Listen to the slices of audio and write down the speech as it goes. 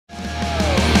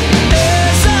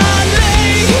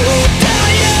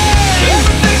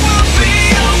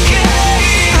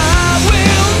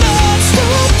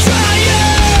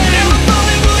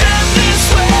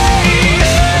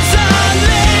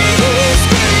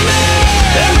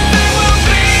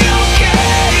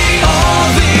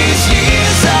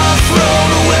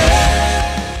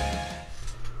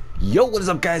What is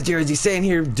up, guys? JrzSaiyan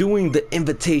here, doing the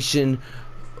invitation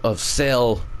of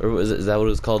Cell, or is that what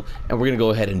it's called? And we're gonna go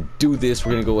ahead and do this.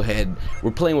 We're playing with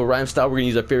Rhymestyle. We're gonna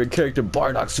use our favorite character,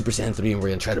 Bardock Super Saiyan 3, and we're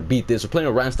gonna try to beat this. We're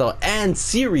playing with Rhymestyle and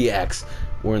SeeReax.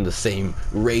 We're in the same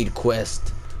raid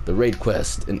quest, the raid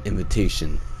quest and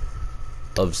invitation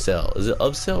of Cell. Is it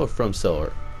of Cell or from Cell?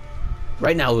 Or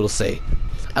right now it'll say.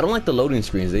 I don't like the loading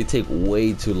screens. They take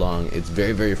way too long. It's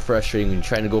very, very frustrating when you're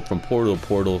trying to go from portal to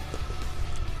portal.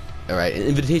 Alright, an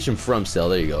invitation from Cell.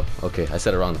 There you go. Okay, I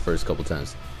said it wrong the first couple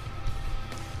times.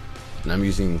 And I'm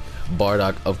using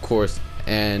Bardock, of course,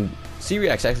 and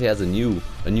SeeReax actually has a new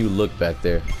look back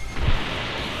there.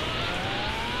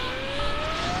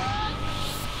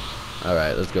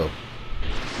 Alright, let's go.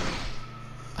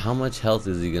 How much health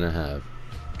is he gonna have?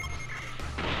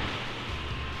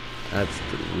 That's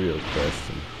the real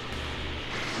question.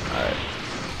 Alright.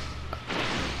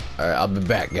 Alright, I'll be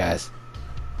back, guys.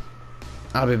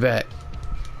 I'll be back.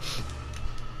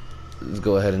 Let's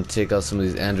go ahead and take out some of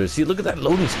these androids. See, look at that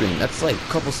loading screen. That's like a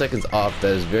couple seconds off.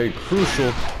 That is very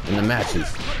crucial in the matches.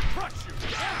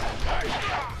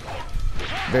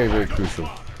 Very, very crucial.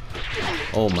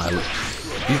 Oh my.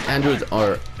 These androids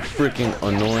are freaking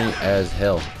annoying as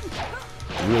hell.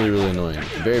 Really, really annoying.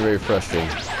 Very, very frustrating.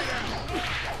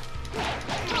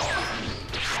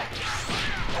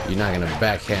 You're not gonna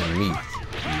backhand me,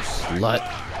 you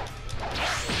slut.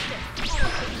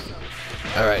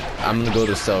 Alright, I'm gonna go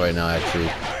to Cell right now, actually.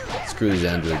 Screw these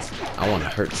androids. I wanna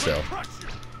hurt Cell.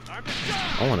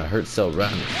 I wanna hurt Cell right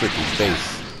in the freaking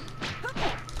face.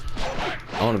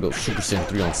 I wanna go Super Saiyan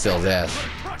 3 on Cell's ass.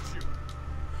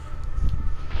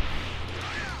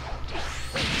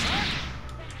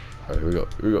 Alright, here we go.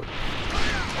 Here we go.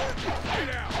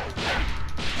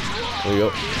 There we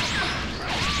go.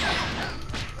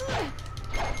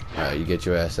 Alright, you get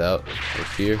your ass out. Up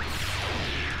here.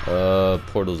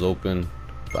 Portal's open.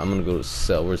 But I'm gonna go to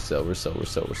Cell. Where's Cell? Where's Cell? Where's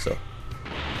Cell? Where's Cell?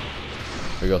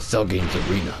 There we go. Cell Games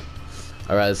Arena.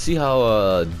 Alright, let's see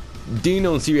how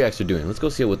Dino and SeeReax are doing. Let's go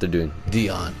see what they're doing.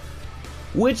 Dion.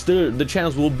 Which the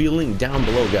channels will be linked down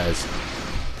below, guys.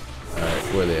 Alright,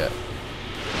 where are they at?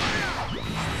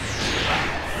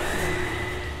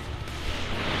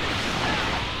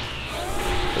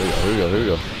 Here we go, here we go, here we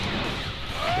go.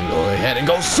 And go ahead and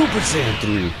go Super Saiyan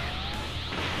 3.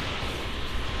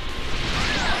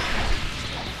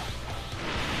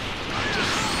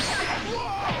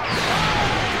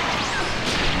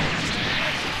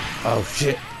 Oh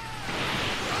shit.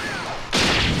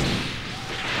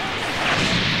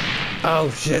 Oh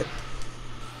shit.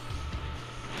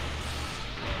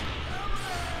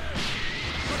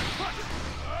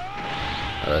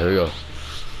 Alright, here we go.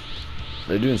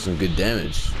 They're doing some good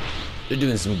damage. They're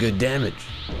doing some good damage.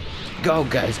 Go,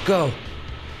 guys, go.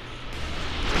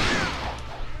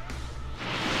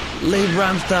 Leave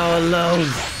Rhymestyle alone.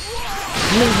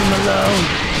 Leave him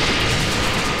alone.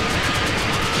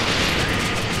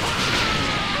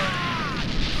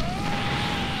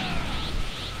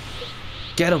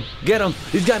 Get him! Get him!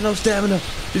 He's got no stamina!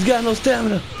 He's got no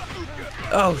stamina!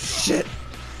 Oh shit!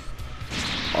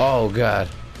 Oh god!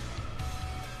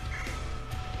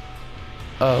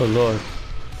 Oh lord!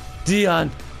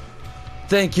 Dion!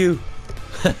 Thank you!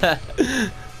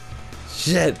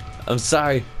 Shit! I'm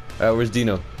sorry! Alright, where's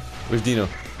Dino? Where's Dino?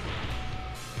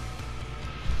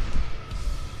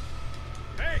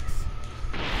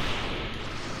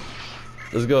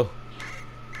 Let's go!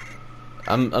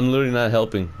 I'm literally not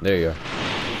helping. There you are.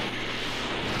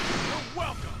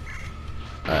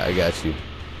 Alright, I got you.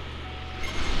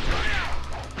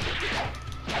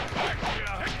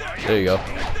 There you go.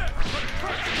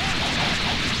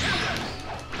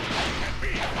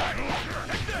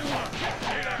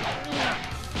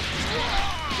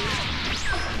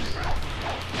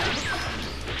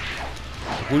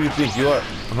 Who do you think you are?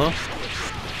 Huh?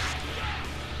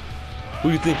 Who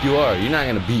do you think you are? You're not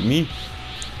gonna beat me.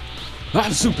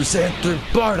 I'm Super Saiyan 3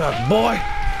 Bardock, boy!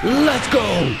 Let's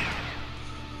go!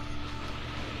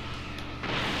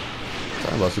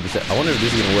 Talking about Super Saiyan. I wonder if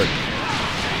this is gonna work.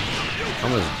 How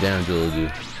much damage will it do?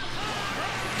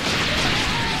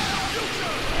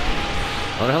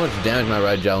 I wonder how much damage my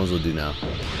ride javelins will do now.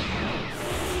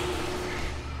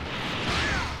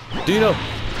 Dino!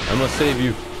 I must save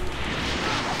you.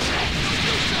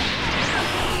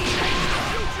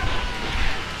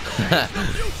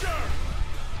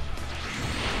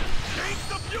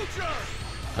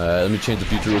 Let me change the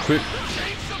future real quick.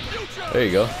 There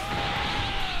you go.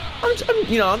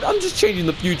 I'm just changing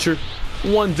the future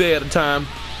one day at a time.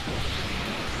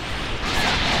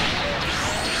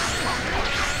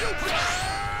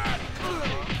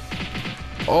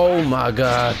 Oh my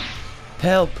god.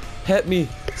 Help. Help me.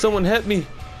 Someone help me.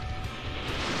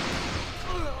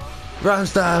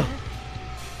 Rhymestyle.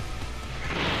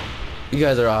 You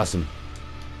guys are awesome.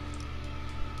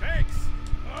 Thanks.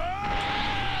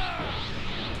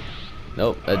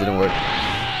 Nope, that didn't work.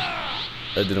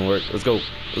 That didn't work. Let's go.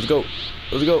 Let's go.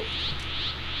 Let's go.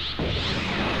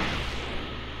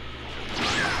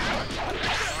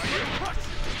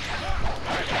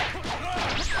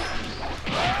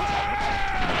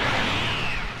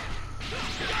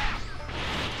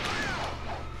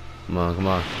 Come on, come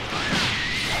on.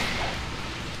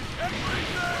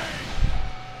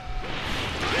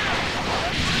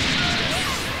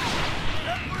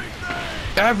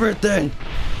 Everything!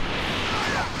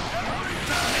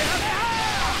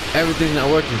 Everything's not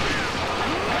working.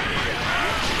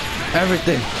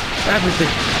 Everything! Everything!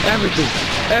 Everything!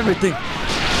 Everything!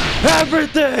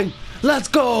 Everything! Let's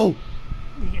go!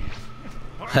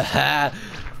 Haha!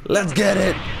 Let's get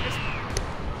it!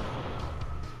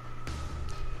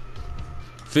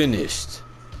 Finished.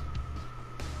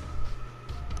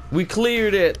 We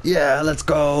cleared it. Yeah, let's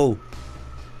go.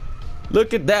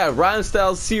 Look at that.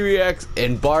 Rhymestyle SeeReax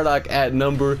and Bardock at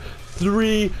number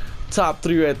 3. Top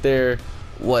 3 right there.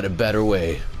 What a better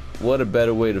way. What a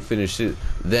better way to finish it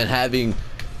than having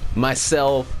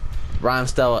myself,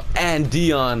 Rhymestyle, and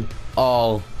Dion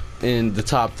all in the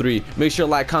top 3. Make sure to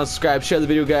like, comment, subscribe, share the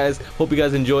video, guys. Hope you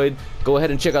guys enjoyed. Go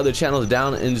ahead and check out their channels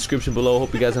down in the description below.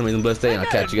 Hope you guys have an amazing blessed day, and I'll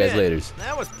catch you guys later.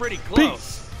 That was pretty close.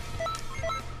 Peace.